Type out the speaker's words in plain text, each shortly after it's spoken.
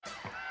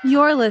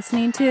You're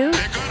listening to They're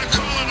gonna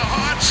call it a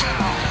hard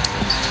foul.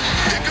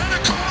 They're gonna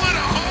call it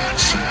a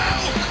hard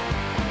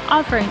foul.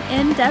 offering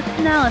in-depth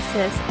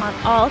analysis on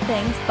all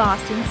things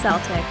Boston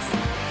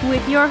Celtics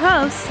with your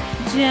hosts,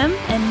 Jim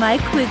and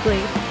Mike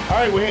Quigley. All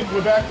right,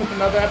 we're back with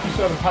another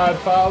episode of Hard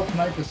Foul.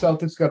 Tonight the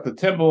Celtics got the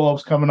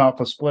Timberwolves coming off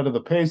a split of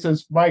the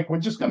Pacers. Mike, we're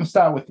just going to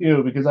start with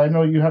you because I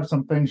know you have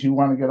some things you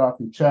want to get off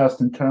your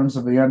chest in terms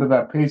of the end of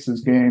that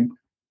Pacers game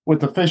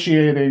with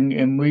officiating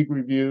and league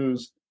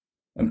reviews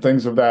and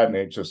things of that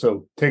nature.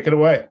 So take it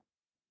away.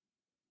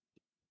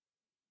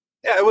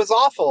 Yeah, it was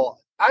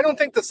awful. I don't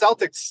think the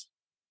Celtics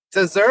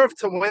deserve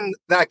to win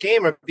that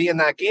game or be in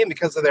that game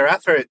because of their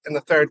effort in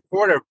the third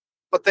quarter,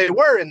 but they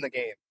were in the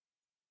game.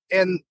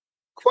 And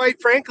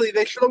quite frankly,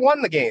 they should have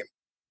won the game.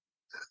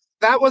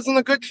 That wasn't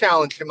a good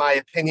challenge, in my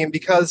opinion,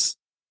 because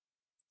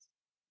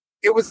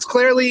it was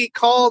clearly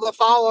called a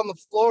foul on the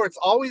floor. It's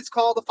always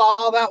called a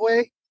foul that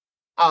way.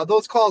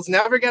 Those calls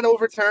never get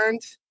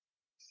overturned.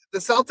 The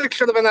Celtics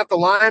should have been at the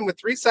line with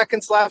 3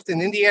 seconds left,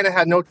 and Indiana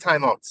had no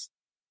timeouts.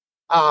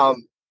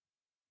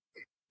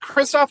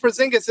 Kristaps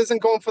Porzingis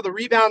isn't going for the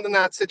rebound in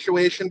that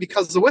situation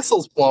because the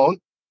whistle's blown,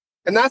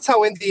 and that's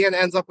how Indiana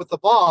ends up with the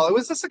ball. It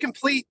was just a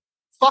complete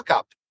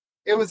fuck-up.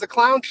 It was a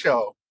clown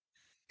show.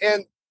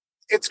 And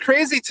it's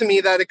crazy to me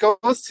that it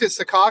goes to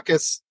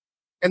Secaucus,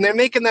 and they're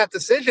making that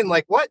decision.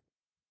 Like, what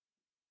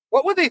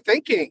were they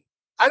thinking?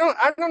 I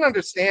don't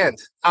understand.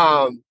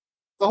 The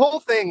whole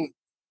thing,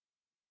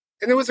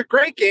 and it was a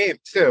great game,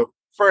 too,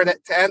 for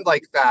it to end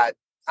like that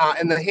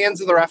in the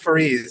hands of the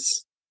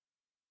referees.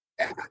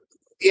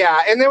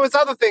 Yeah, and there was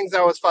other things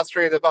I was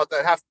frustrated about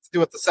that have to do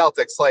with the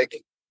Celtics,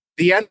 like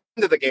the end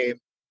of the game.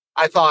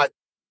 I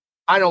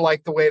don't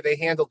like the way they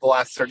handled the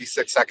last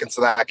 36 seconds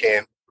of that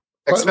game,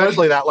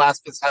 especially that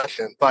last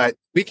possession. But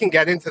we can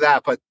get into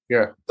that. But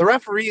yeah, the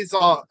referees,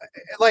 all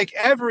like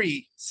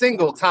every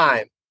single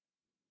time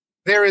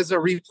there is a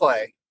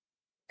replay,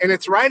 and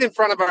it's right in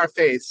front of our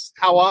face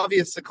how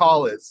obvious the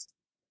call is.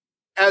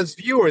 As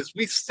viewers,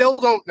 we still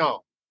don't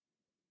know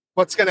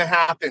what's going to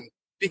happen,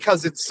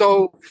 because it's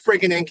so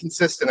friggin'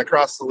 inconsistent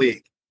across the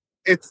league.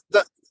 It's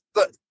the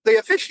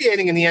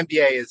officiating in the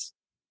NBA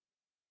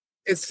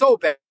is so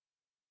bad.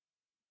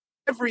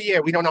 Every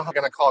year we don't know how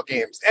they're going to call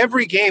games.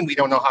 Every game we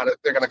don't know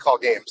they're going to call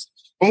games.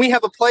 When we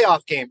have a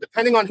playoff game,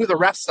 depending on who the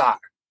refs are,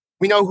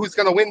 we know who's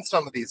going to win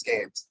some of these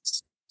games.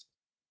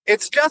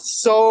 It's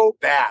just so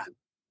bad,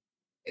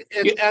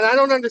 and I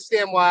don't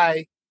understand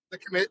why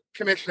the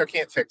commissioner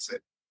can't fix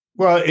it.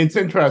 Well, it's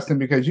interesting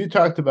because you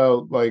talked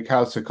about like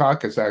how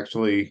Secaucus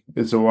actually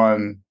is the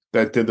one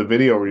that did the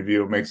video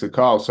review and makes the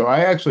call. So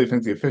I actually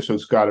think the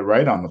officials got it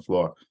right on the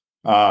floor.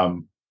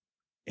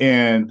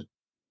 And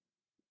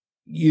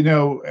you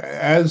know,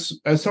 as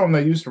someone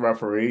that used to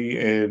referee,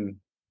 and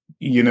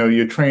you know,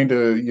 you're trained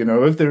to, you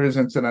know, if there is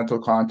incidental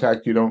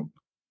contact, you don't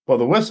blow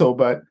the whistle.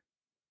 But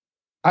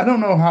I don't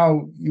know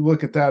how you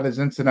look at that as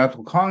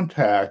incidental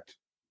contact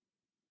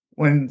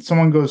when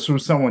someone goes through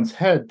someone's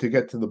head to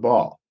get to the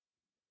ball.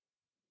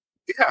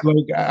 Yeah.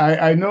 Like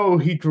I know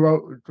he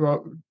drove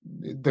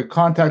the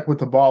contact with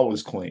the ball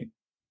was clean,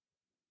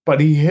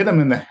 but he hit him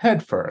in the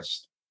head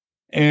first,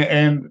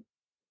 and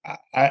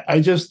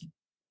I just,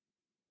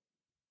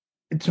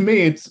 to me,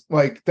 it's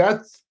like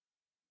that's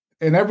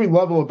in every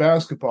level of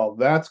basketball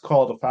that's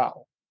called a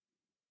foul,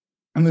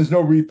 and there's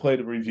no replay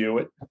to review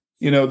it.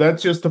 You know,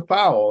 that's just a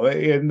foul,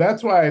 and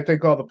that's why I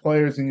think all the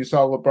players, and you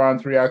saw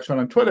LeBron's reaction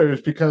on Twitter, is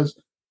because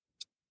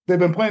they've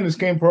been playing this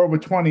game for over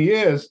 20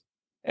 years.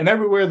 And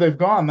everywhere they've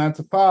gone, that's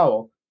a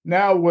foul.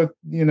 Now with,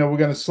 you know, we're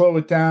going to slow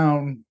it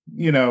down,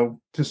 you know,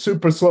 to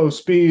super slow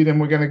speed,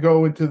 and we're going to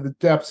go into the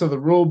depths of the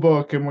rule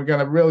book, and we're going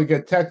to really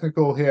get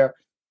technical here.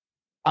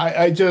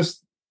 I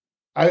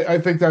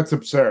think that's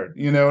absurd,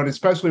 you know, and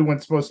especially when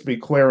it's supposed to be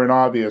clear and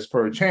obvious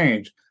for a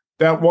change.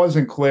 That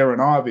wasn't clear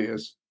and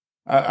obvious,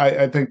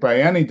 I think, by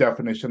any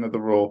definition of the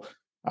rule.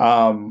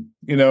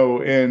 You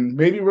know, and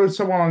maybe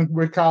someone on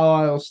Rick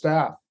Carlisle's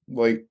staff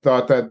like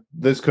thought that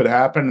this could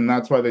happen, and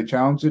that's why they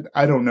challenged it.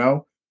 I don't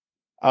know.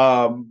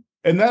 And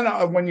then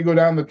when you go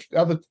down the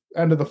other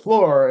end of the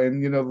floor,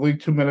 and you know, the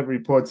League 2-minute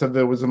report said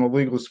there was an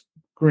illegal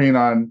screen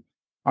on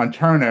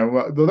Turner.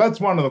 Well,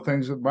 that's one of the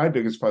things that my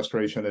biggest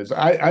frustration is.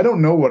 I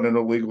don't know what an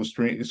illegal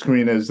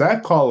screen is.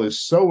 That call is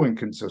so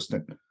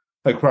inconsistent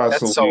across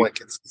the league. So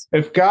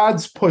inconsistent. If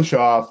guards push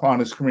off on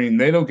a screen,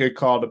 they don't get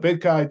called. A big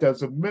guy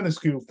does a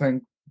minuscule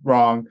thing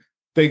wrong,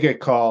 they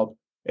get called.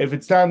 If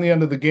it's down the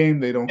end of the game,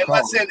 they don't call.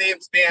 Unless their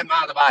name's Bam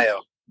Adebayo.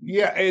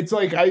 Yeah, it's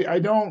like I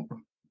don't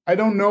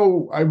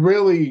know. I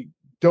really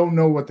don't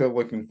know what they're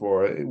looking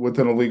for with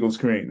an illegal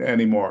screen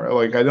anymore.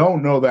 Like, I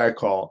don't know that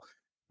call.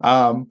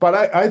 But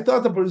I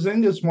thought the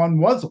Porzingis one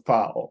was a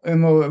foul.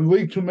 In the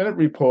League 2-minute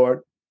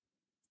report,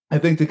 I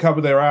think to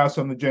cover their ass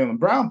on the Jaylen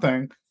Brown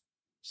thing,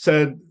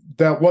 said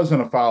that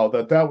wasn't a foul,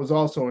 that was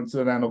also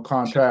incidental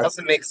contact.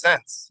 Doesn't make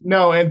sense.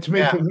 No, and to me,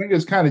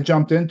 Porzingis kind of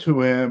jumped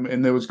into him,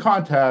 and there was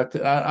contact.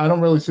 I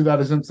don't really see that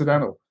as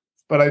incidental,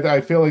 but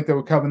I feel like they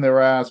were covering their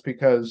ass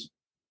because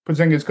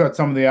Porzingis got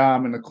some of the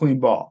arm and a clean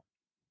ball.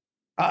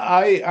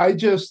 I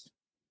just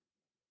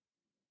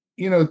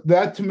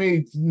that to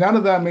me, none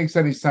of that makes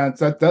any sense.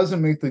 That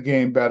doesn't make the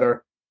game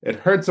better. It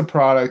hurts the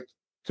product.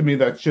 To me,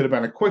 that should have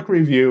been a quick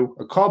review,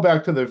 a call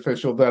back to the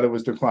official that it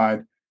was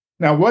declined.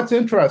 Now, what's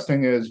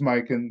interesting is,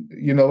 Mike, and,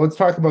 let's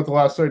talk about the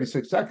last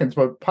 36 seconds,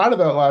 but part of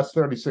that last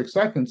 36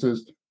 seconds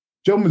is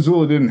Joe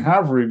Mazzulla didn't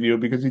have a review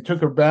because he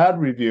took a bad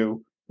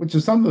review, which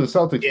is something the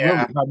Celtics really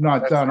have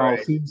not done all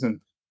season,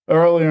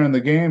 earlier in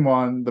the game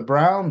on the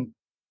Brown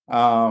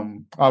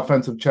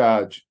offensive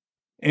charge.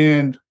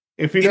 And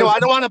if he I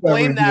don't want to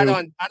blame that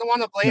on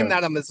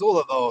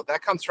Mazzulla, though.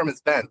 That comes from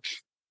his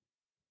bench.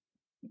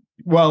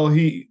 Well,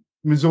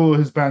 Mazzulla,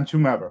 his bench,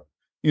 whomever.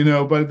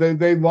 But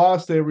they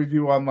lost their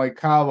review on like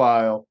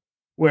Carlisle,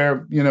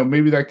 where,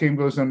 maybe that game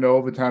goes into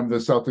overtime. The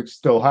Celtics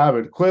still have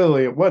it.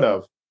 Clearly it would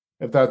have,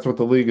 if that's what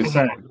the league is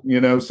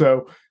saying,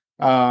 So,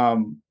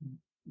 those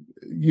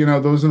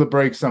are the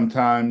breaks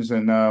sometimes.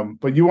 And,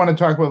 but you want to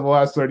talk about the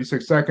last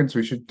 36 seconds.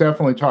 We should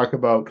definitely talk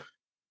about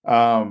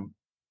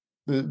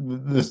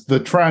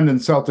the trend in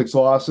Celtics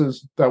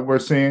losses that we're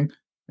seeing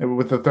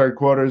with the third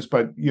quarters.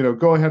 But,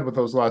 go ahead with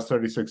those last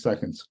 36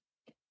 seconds.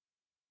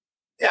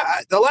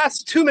 Yeah, the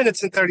last 2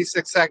 minutes and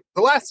 36 seconds.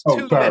 The last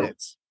 2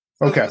 minutes.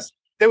 So okay.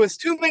 There was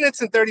 2 minutes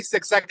and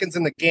 36 seconds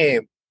in the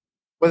game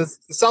when the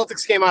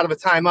Celtics came out of a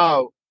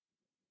timeout.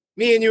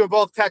 Me and you were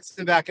both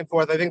texting back and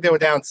forth. I think they were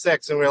down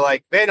 6, and we were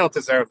like, they don't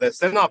deserve this.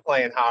 They're not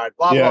playing hard.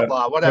 Blah, blah,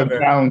 blah,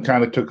 whatever. Allen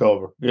kind of took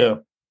over. Yeah.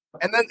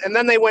 And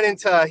then they went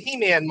into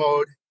He-Man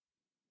mode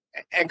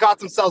and got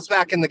themselves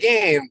back in the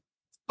game.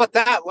 But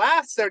that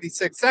last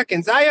 36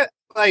 seconds, I'm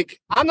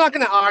not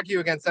going to argue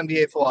against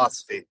NBA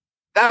philosophy.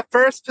 That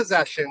first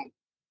possession,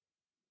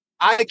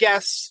 I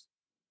guess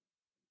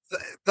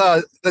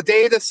the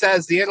data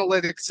says, the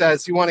analytics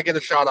says you want to get a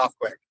shot off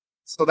quick.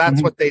 So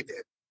that's what they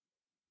did.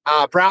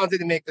 Brown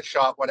didn't make the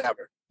shot,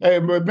 whatever. Hey,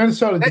 but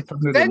Minnesota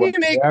then you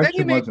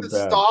make the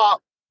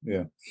stop.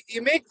 Yeah.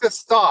 You make the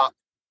stop.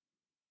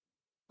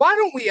 Why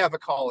don't we ever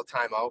call a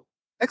timeout?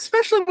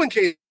 Especially when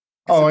Jason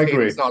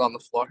Tatum's not on the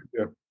floor.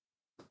 Yeah.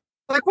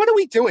 Like, what are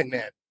we doing,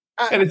 man?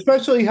 And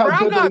especially how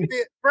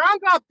Brown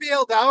got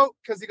bailed out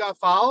because he got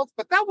fouled,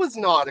 but that was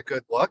not a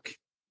good look.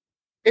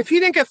 If he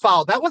didn't get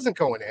fouled, that wasn't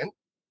going in.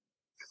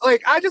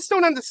 Like, I just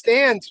don't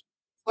understand.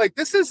 Like,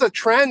 this is a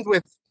trend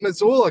with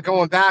Mazzulla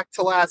going back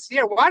to last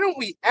year. Why don't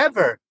we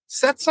ever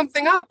set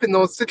something up in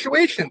those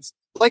situations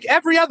like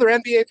every other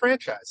NBA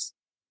franchise?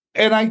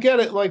 And I get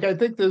it. Like, I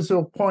think there's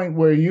a point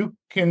where you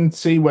can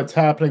see what's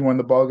happening when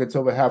the ball gets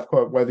over half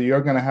court, whether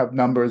you're going to have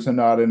numbers or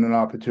not in an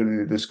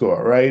opportunity to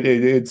score,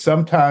 right?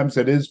 Sometimes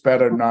it is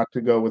better not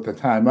to go with the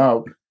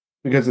timeout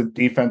because of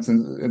defense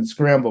and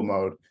scramble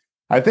mode.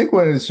 I think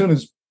as soon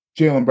as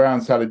Jaylen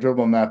Brown started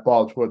dribbling that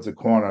ball towards the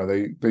corner,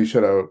 they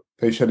should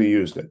have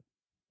used it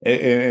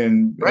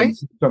and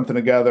something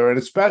together. And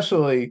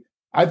especially,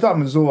 I thought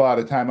Mazzulla out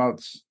of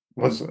timeouts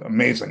was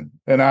amazing,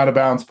 and out of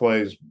bounds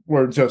plays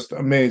were just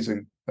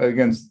amazing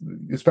against,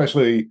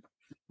 especially.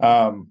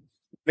 That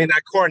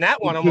Cornette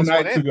one almost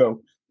went in.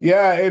 Ago.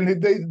 Yeah, and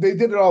they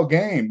did it all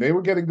game. They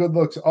were getting good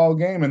looks all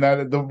game, and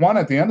that the one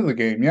at the end of the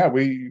game,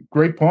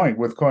 great point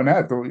with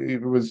Cornette.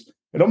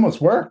 It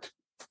almost worked.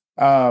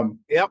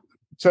 Yep.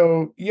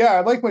 So I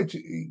like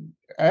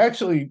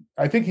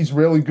I think he's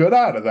really good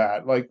out of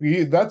that. Like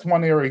that's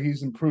one area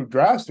he's improved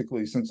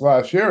drastically since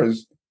last year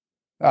is,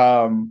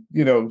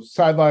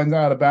 sidelines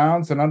out of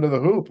bounds and under the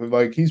hoop.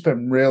 Like he's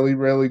been really,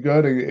 really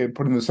good at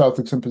putting the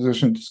Celtics in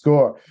position to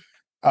score.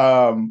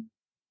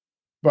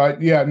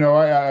 But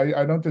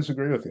I don't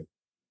disagree with you.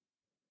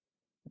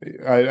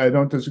 I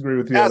don't disagree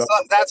with you. Yeah,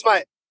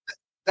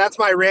 that's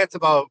my rant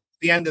about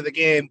the end of the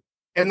game.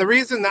 And the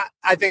reason that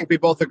I think we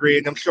both agree,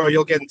 and I'm sure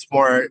you'll get into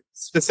more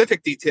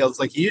specific details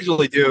like you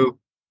usually do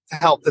to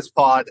help this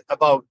pod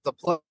about the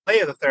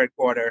play of the third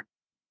quarter.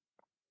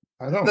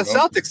 The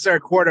Celtics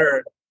third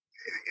quarter.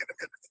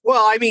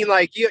 Well, I mean,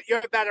 like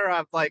you're better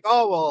off like,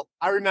 oh well,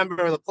 I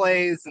remember the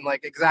plays and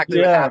like exactly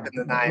what happened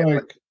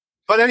tonight.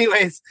 But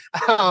anyways,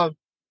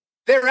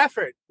 their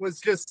effort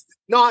was just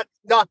not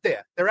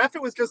there. Their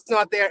effort was just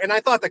not there, and I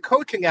thought the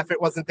coaching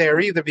effort wasn't there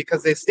either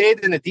because they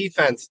stayed in a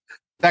defense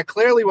that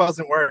clearly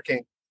wasn't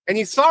working. And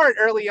you saw it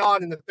early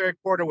on in the third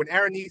quarter when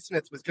Aaron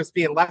Nesmith was just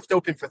being left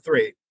open for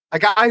three. A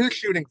guy who's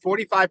shooting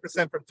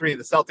 45% from three,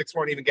 the Celtics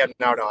weren't even getting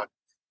out on.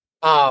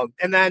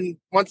 And then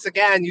once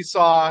again, you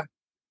saw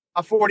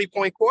a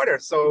 40-point quarter.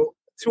 So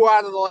 2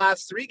 out of the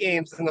last 3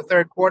 games in the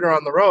third quarter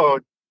on the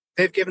road,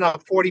 they've given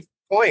up 40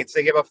 points.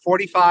 They gave up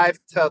 45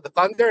 to the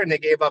Thunder, and they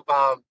gave up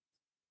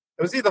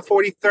it was either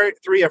 43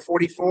 or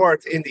 44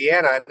 to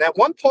Indiana. And at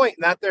one point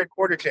in that third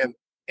quarter, Jim,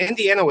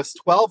 Indiana was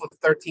 12 of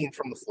 13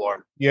 from the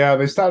floor. Yeah,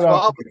 they started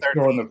off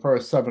in the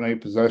first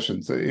 7-8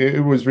 possessions.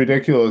 It was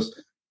ridiculous.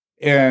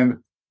 And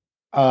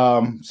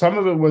some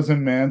of it was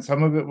in man,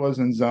 some of it was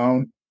in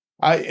zone.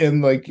 I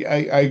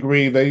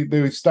agree. They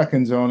were stuck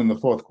in zone in the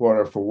fourth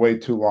quarter for way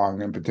too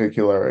long in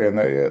particular. And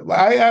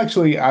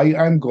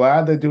I'm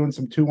glad they're doing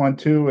some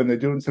 2-on-2 and they're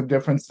doing some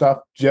different stuff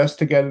just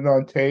to get it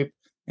on tape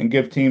and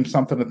give teams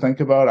something to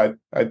think about.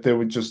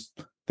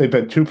 They've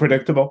been too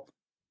predictable.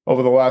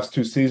 over the last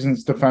two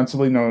seasons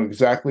defensively, know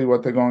exactly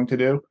what they're going to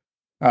do.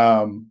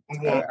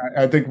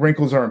 I think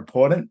wrinkles are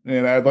important,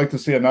 and I'd like to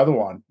see another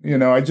one.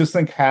 I just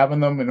think having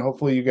them, and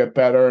hopefully you get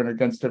better, and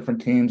against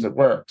different teams it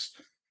works.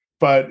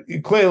 But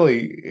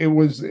clearly it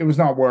was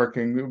not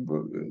working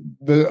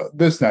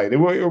this night.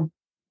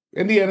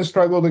 Indiana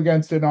struggled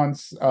against it on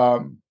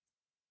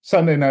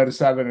Sunday night or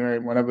Saturday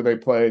night, whenever they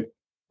played,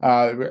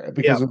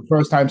 because of the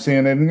first time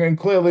seeing it, and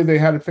clearly they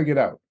had it figured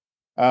out.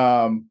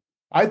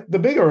 The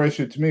bigger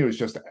issue to me was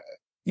just,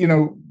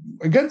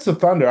 against the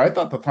Thunder, I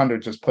thought the Thunder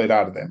just played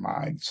out of their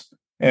minds.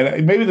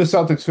 And maybe the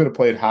Celtics could have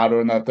played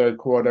harder in that third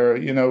quarter.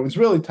 It was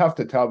really tough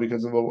to tell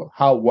because of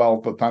how well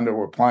the Thunder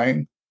were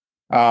playing.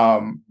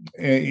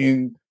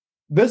 In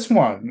this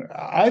one,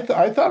 I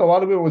thought a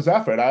lot of it was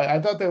effort. I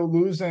thought they were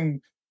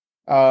losing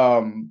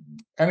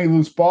any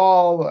loose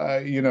ball.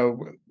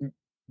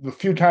 The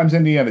few times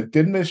Indiana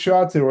did miss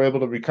shots, they were able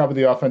to recover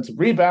the offensive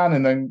rebound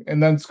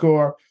and then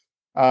score.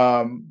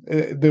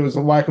 There was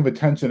a lack of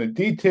attention to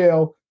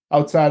detail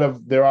outside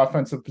of their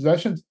offensive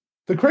possessions.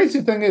 The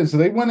crazy thing is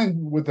they went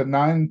in with a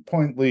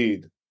 9-point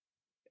lead,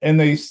 and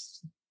they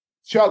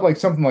shot like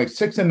something like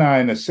 6 of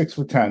 9 or 6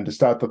 for 10 to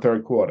start the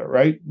third quarter,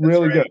 right?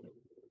 Really good.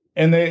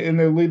 And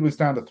their lead was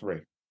down to 3.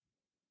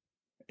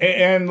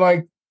 And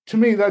like, to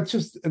me,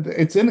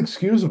 it's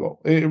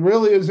inexcusable. It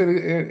really is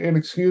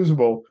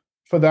inexcusable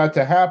for that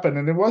to happen.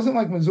 And it wasn't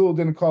like Missoula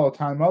didn't call a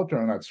timeout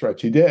during that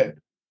stretch. He did.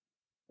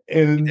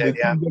 And the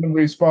team didn't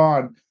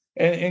respond.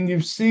 And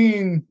you've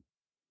seen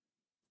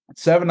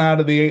 7 out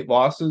of the 8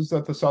 losses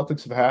that the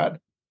Celtics have had.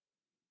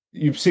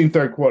 You've seen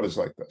third quarters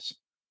like this.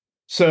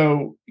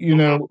 So,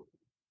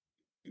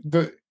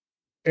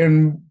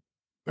 and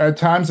at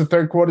times the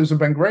third quarters have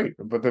been great,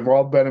 but they've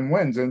all been in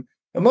wins. And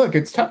look,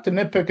 it's tough to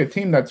nitpick a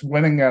team that's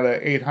winning at an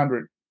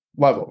 800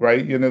 level,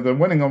 right? They're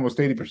winning almost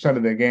 80%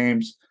 of their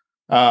games,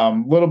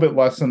 a little bit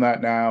less than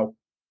that now,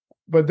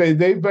 but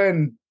they've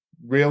been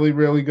really,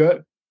 really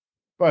good.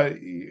 But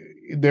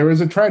there is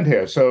a trend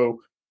here.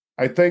 So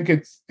I think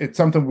it's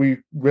something we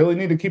really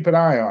need to keep an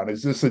eye on.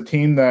 Is this a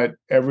team that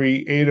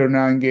every 8 or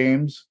 9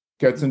 games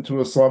gets into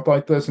a slump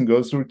like this and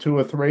goes through 2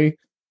 or 3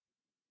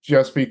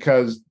 just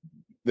because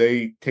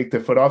they take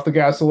their foot off the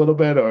gas a little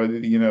bit, or,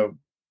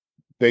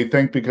 they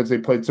think because they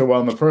played so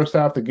well in the first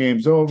half, the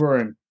game's over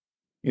and,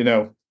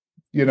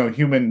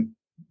 human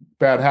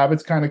bad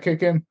habits kind of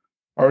kick in?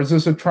 Or is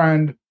this a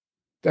trend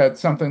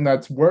that's something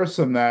that's worse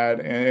than that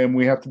and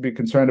we have to be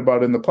concerned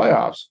about in the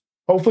playoffs?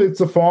 Hopefully it's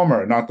the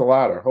former, not the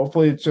latter.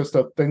 Hopefully it's just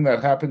a thing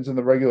that happens in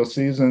the regular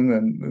season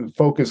and the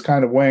focus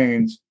kind of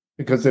wanes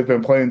because they've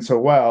been playing so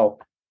well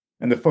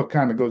and the foot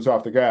kind of goes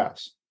off the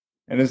gas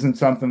and isn't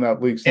something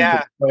that leaks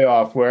into the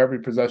playoff where every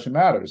possession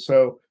matters.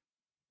 So,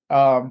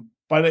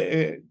 but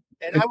it's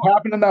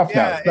happened enough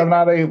now. 7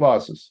 out of 8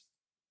 losses.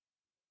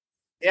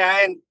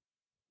 Yeah, and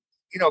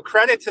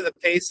credit to the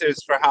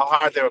Pacers for how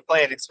hard they were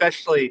playing,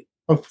 especially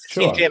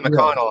TJ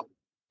McConnell.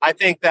 Yeah. I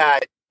think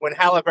that when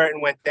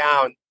Halliburton went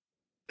down,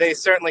 they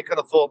certainly could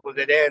have folded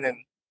it in and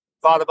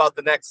thought about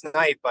the next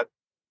night, but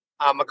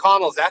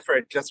McConnell's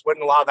effort just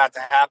wouldn't allow that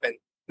to happen.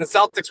 The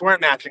Celtics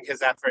weren't matching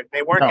his effort.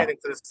 They weren't getting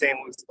to the same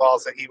loose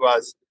balls that he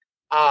was.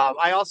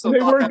 I also they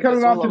weren't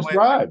cutting off his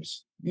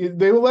drives.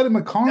 They were letting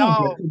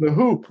McConnell get to the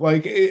hoop.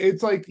 Like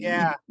it's like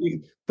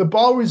the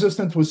ball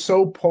resistance was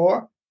so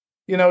poor.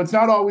 It's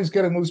not always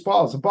getting loose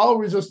balls. The ball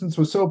resistance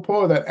was so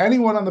poor that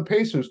anyone on the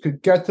Pacers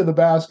could get to the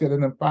basket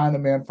and then find a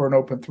man for an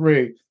open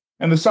 3.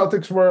 And the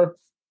Celtics were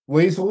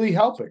lazily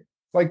helping.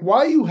 Like, why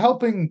are you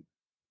helping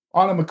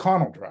on a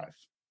McConnell drive?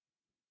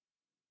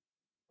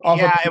 And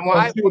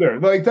why? Shooter?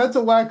 Like, that's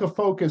a lack of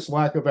focus,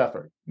 lack of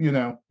effort,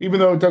 even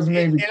though it doesn't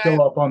maybe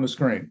show up on the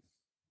screen.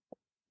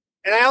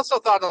 And I also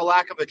thought of a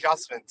lack of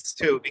adjustments,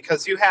 too,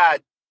 because you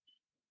had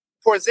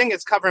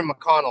Porzingis covering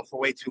McConnell for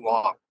way too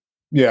long.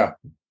 Yeah.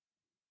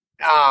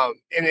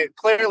 And it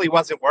clearly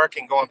wasn't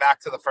working going back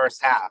to the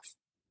first half.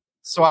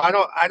 So I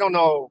don't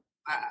know.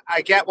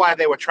 I get why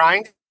they were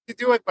trying to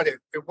do it, but it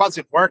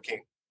wasn't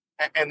working.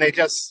 And they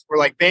just were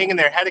like banging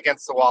their head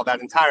against the wall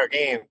that entire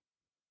game.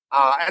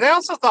 And I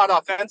also thought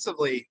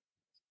offensively,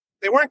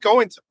 they weren't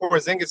going to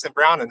Porzingis and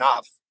Brown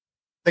enough.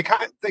 They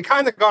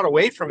kind of got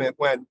away from it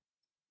when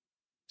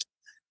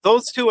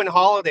those two and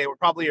Holiday were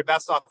probably your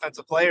best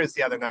offensive players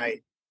the other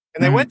night.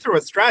 And they went through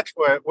a stretch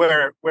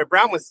where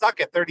Brown was stuck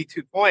at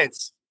 32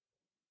 points.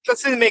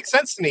 Just didn't make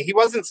sense to me. He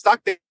wasn't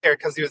stuck there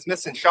because he was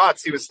missing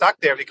shots. He was stuck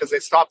there because they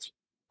stopped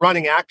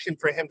running action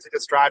for him to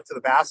just drive to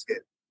the basket.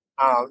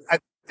 I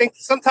think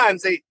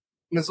sometimes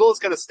Missoula's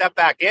going to step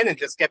back in and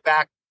just get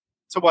back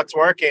to what's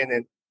working.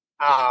 And,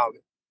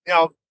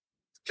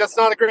 just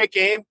not a great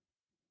game.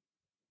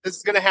 This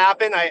is going to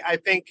happen. I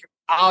think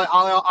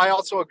I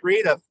also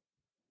agree to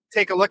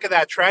take a look at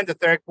that trend. The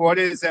third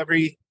quarters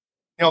every,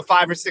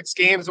 5 or 6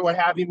 games or what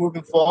have you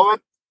moving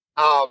forward.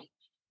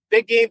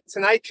 Big game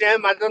tonight,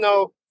 Jim. I don't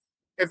know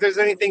if there's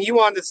anything you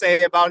wanted to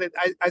say about it.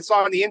 I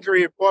saw in the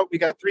injury report, we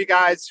got 3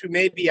 guys who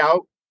may be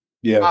out.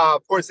 Yeah.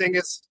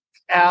 Porzingis,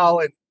 Al,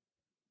 and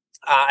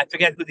I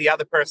forget who the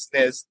other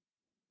person is.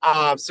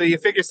 So you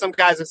figure some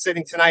guys are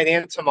sitting tonight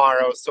and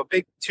tomorrow. So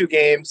big 2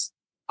 games.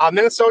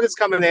 Minnesota's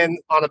coming in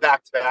on a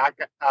back-to-back.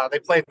 They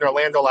played in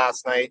Orlando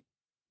last night.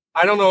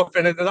 I don't know if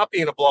it ended up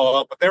being a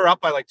blowout, but they were up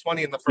by like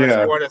 20 in the first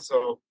quarter.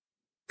 So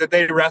did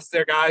they rest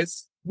their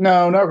guys?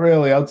 No, not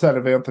really. Outside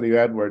of Anthony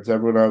Edwards,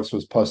 everyone else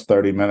was plus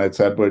 30 minutes.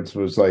 Edwards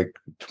was like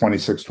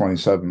 26,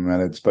 27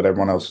 minutes, but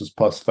everyone else was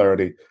plus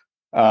 30.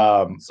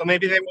 So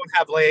maybe they won't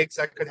have legs.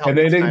 That could help. And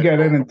they didn't get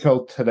in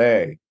until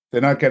today.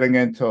 They're not getting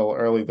in until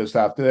early this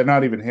afternoon. They're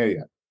not even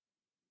here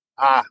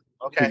yet.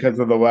 Okay. Because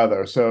of the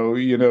weather. So,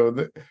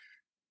 the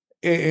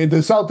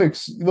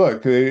Celtics,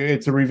 look,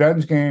 it's a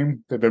revenge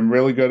game. They've been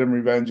really good in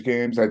revenge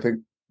games. I think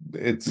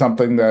it's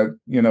something that,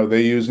 they're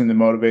using to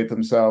motivate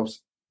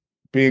themselves.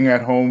 Being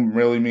at home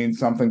really means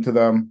something to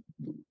them.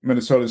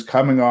 Minnesota's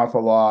coming off a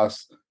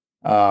loss.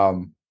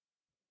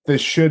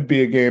 This should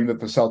be a game that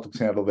the Celtics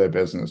handle their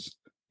business.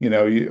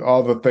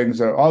 All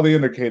the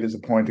indicators are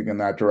pointing in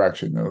that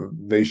direction.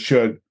 This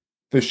should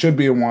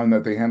be a one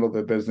that they handle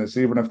their business,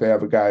 even if they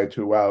have a guy or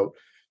 2 out.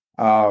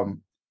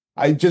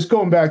 I just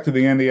going back to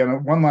the Indiana.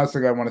 One last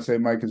thing I want to say,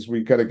 Mike, is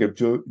we got to give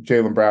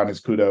Jaylen Brown his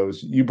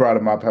kudos. You brought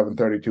him up having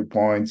 32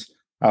 points.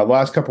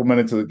 Last couple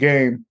minutes of the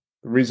game,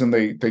 the reason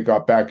they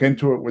got back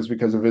into it was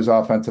because of his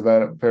offensive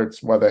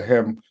efforts, whether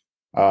him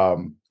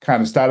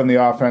kind of starting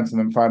the offense and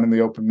then finding the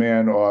open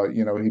man, or,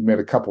 he made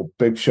a couple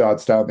big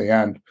shots down the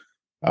end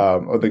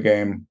of the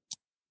game,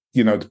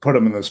 to put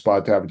him in the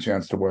spot to have a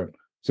chance to win.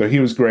 So he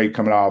was great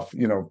coming off,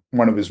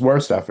 one of his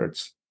worst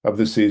efforts of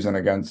the season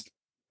against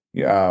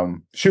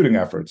shooting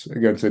efforts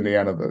against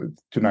Indiana the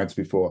 2 nights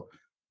before.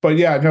 But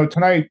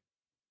tonight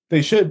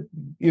they should,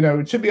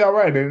 it should be all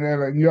right.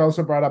 And you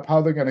also brought up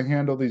how they're going to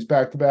handle these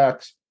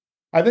back-to-backs.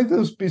 I think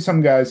there'll be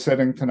some guys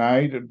sitting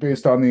tonight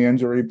based on the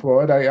injury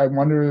report. I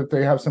wonder if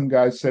they have some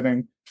guys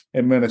sitting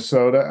in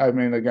Minnesota,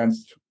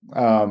 against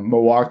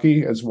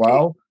Milwaukee as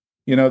well.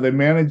 They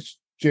managed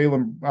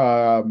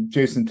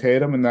Jason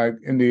Tatum in that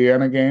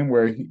Indiana game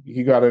where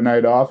he got a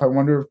night off. I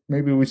wonder if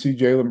maybe we see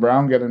Jaylen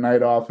Brown get a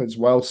night off as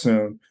well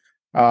soon.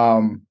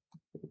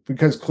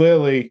 Because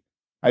clearly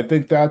I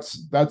think that's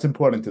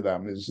important to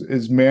them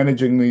is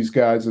managing these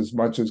guys as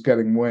much as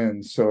getting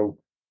wins. So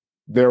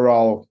they're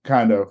all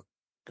kind of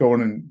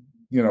going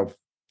in,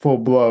 full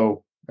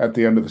blow at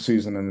the end of the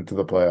season and into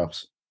the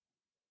playoffs.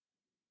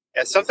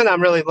 Yeah, something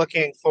I'm really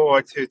looking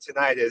forward to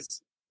tonight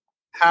is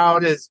how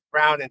does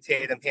Brown and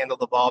Tatum handle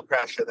the ball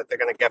pressure that they're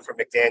going to get from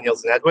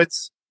McDaniels and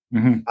Edwards?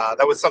 Mm-hmm.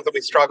 That was something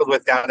we struggled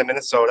with down in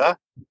Minnesota.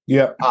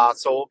 Yeah.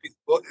 So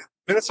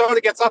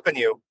Minnesota gets up in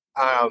you.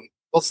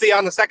 We'll see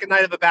on the second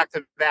night of a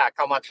back-to-back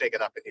how much they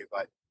get up in you.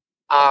 But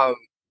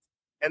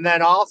and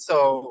then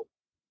also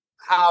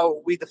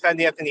how we defend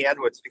Anthony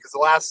Edwards, because the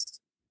last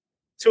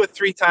 2 or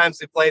 3 times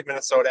we played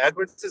Minnesota,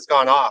 Edwards has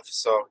gone off.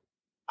 So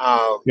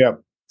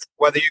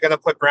whether you're going to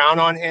put Brown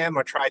on him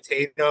or try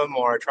Tatum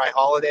or try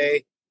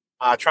Holiday,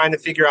 trying to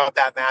figure out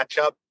that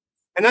matchup.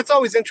 And that's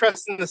always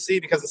interesting to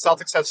see because the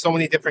Celtics have so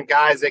many different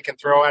guys they can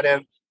throw at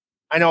him.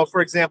 I know,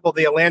 for example,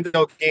 the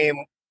Orlando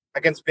game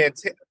against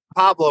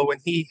Pablo, when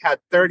he had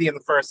 30 in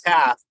the first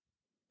half,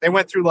 they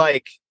went through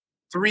like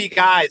 3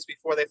 guys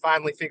before they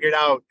finally figured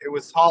out it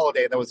was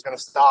Holiday that was going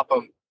to stop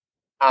him.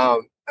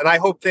 And I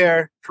hope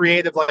they're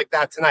creative like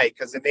that tonight,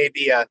 because it may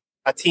be a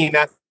team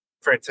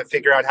effort to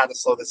figure out how to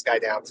slow this guy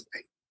down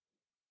tonight.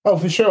 Oh,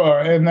 for sure.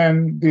 And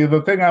then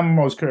the thing I'm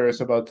most curious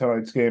about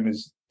tonight's game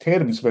is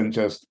Tatum's been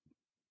just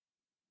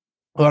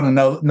on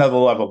another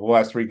level the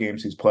last 3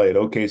 games he's played.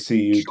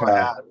 OKC,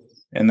 Utah,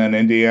 and then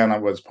Indiana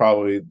was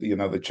probably,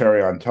 the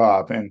cherry on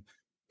top. And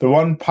the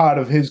one part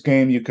of his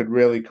game you could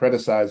really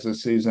criticize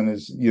this season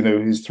is,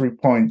 his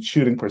 3-point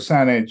shooting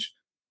percentage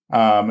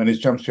and his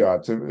jump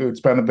shots. It's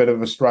been a bit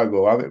of a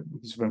struggle.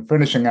 He's been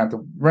finishing at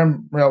the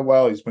rim real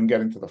well. He's been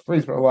getting to the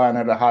free throw line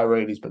at a high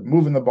rate. He's been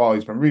moving the ball.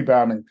 He's been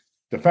rebounding,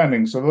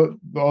 defending. So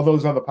all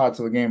those other parts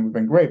of the game have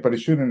been great, but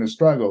his shooting has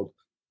struggled.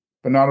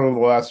 But not over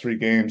the last 3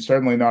 games,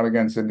 certainly not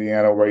against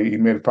Indiana, where he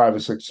made 5 or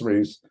 6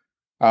 threes.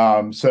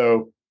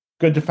 So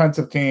good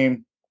defensive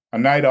team, a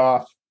night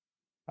off.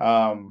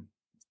 A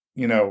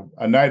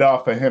night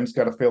off for him's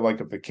got to feel like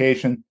a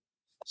vacation.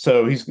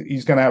 So he's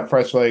going to have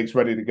fresh legs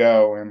ready to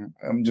go. And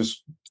I'm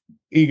just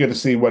eager to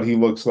see what he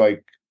looks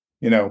like,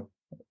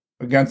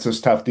 against this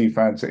tough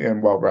defense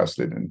and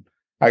well-rested. And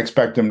I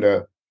expect him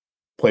to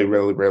play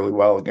really, really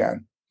well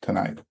again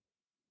tonight.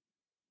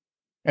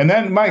 And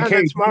then, Mike,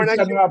 hey,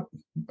 setting up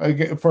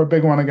for a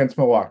big one against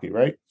Milwaukee,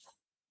 right?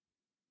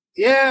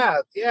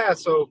 Yeah.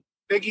 So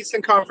big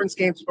Eastern Conference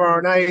game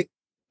tomorrow night.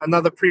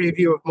 Another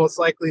preview of most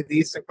likely the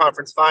Eastern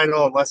Conference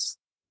final, unless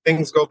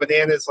things go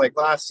bananas like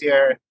last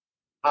year.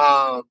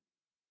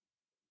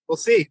 We'll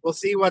see. We'll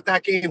see what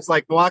that game's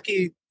like.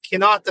 Milwaukee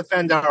cannot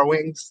defend our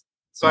wings,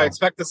 so I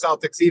expect the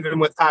Celtics, even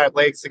with tired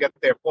legs, to get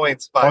their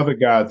points. But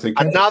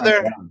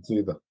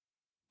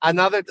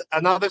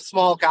another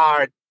small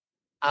guard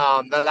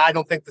that I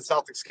don't think the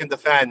Celtics can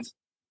defend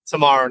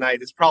tomorrow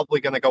night is probably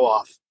going to go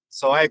off.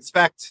 So I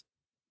expect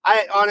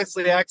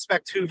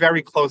 2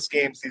 very close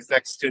games these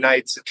next 2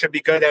 nights. It should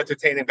be good,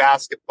 entertaining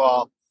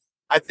basketball.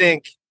 I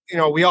think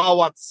we all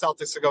want the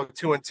Celtics to go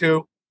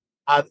 2-2,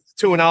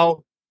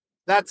 2-0.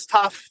 That's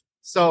tough.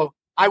 So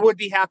I would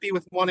be happy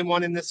with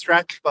 1-1 in this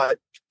stretch, but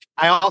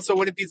I also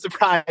wouldn't be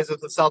surprised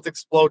if the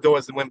Celtics blow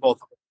doors and win both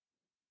of them.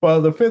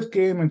 Well, the 5th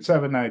game in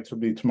 7 nights will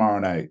be tomorrow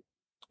night,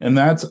 and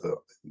that's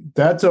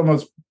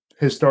almost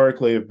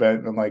historically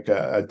been like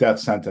a death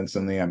sentence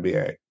in the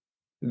NBA,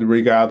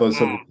 regardless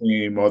of the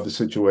team or the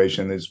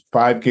situation. Is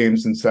 5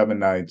 games in 7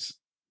 nights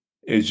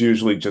is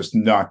usually just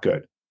not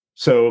good.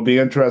 So it'll be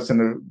interesting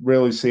to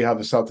really see how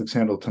the Celtics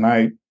handle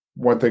tonight,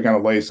 what they're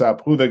going to lace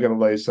up, who they're going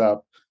to lace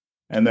up,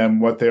 and then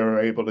what they're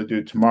able to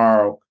do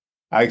tomorrow.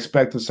 I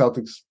expect the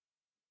Celtics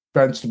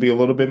bench to be a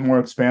little bit more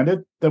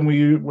expanded than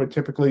we're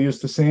typically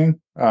used to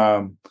seeing.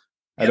 I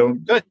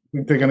don't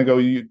think they're going to go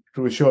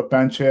to a short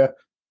bench here.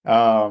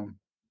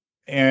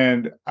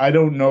 And I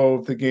don't know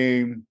if the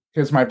game,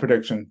 here's my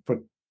prediction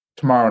for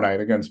tomorrow night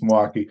against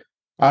Milwaukee.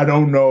 I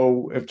don't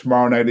know if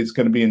tomorrow night is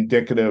going to be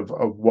indicative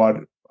of what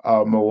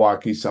a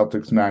Milwaukee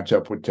Celtics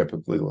matchup would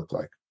typically look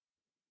like.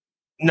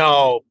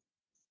 No,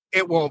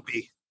 it won't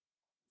be.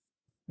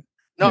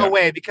 No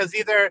way, because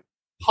either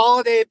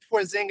Holiday,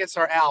 Porzingis,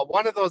 or Al,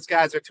 one of those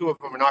guys or two of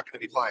them are not going to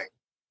be playing.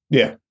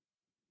 Yeah.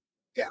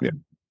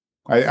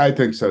 I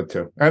think so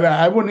too. And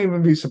I wouldn't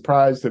even be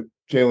surprised if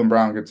Jaylen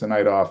Brown gets a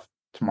night off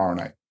tomorrow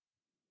night.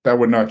 That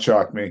would not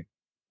shock me.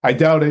 I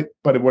doubt it,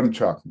 but it wouldn't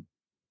shock me.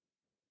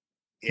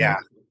 Yeah.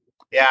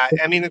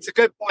 I mean, it's a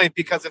good point,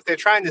 because if they're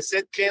trying to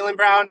sit Jaylen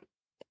Brown,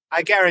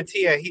 I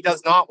guarantee you he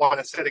does not want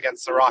to sit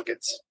against the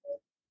Rockets.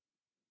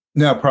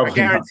 No, probably I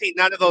guarantee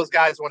none of those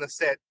guys want to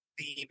sit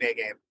the eBay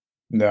game.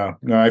 No,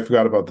 I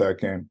forgot about that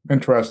game.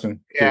 Interesting.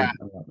 Yeah.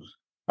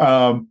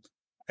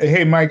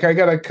 Hey, Mike, I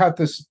got to cut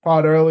this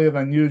pod earlier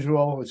than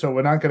usual, so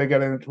we're not going to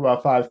get into our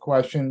 5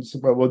 questions,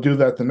 but we'll do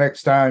that the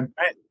next time.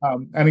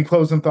 Right. Any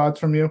closing thoughts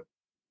from you?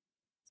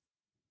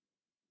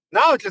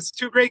 No, just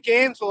 2 great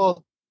games.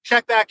 We'll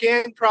check back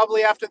in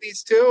probably after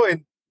these 2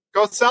 and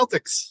go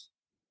Celtics.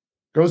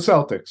 Go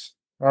Celtics.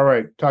 All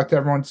right. Talk to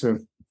everyone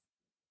soon.